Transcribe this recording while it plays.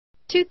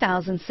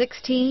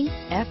2016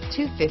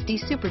 F-250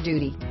 Super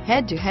Duty.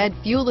 Head-to-head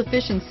fuel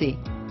efficiency,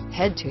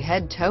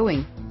 head-to-head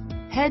towing,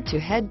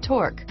 head-to-head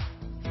torque.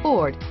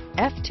 Ford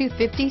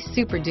F-250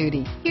 Super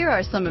Duty. Here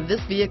are some of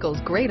this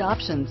vehicle's great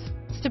options: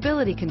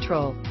 stability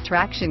control,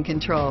 traction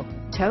control,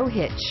 tow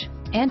hitch,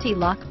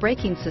 anti-lock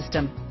braking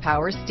system,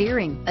 power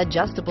steering,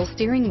 adjustable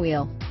steering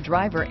wheel,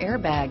 driver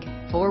airbag,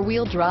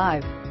 four-wheel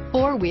drive,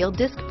 four-wheel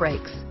disc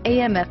brakes,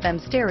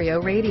 AM/FM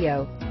stereo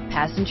radio,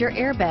 passenger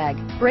airbag,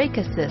 brake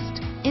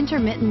assist,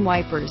 intermittent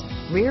wipers,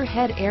 rear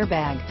head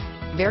airbag,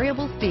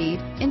 variable speed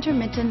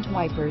intermittent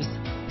wipers,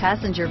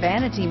 passenger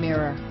vanity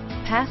mirror,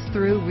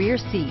 pass-through rear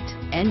seat,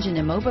 engine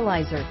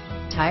immobilizer,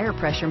 tire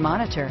pressure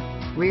monitor,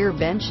 rear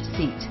bench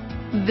seat.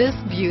 This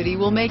beauty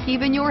will make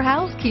even your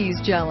house keys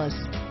jealous.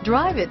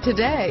 Drive it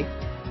today.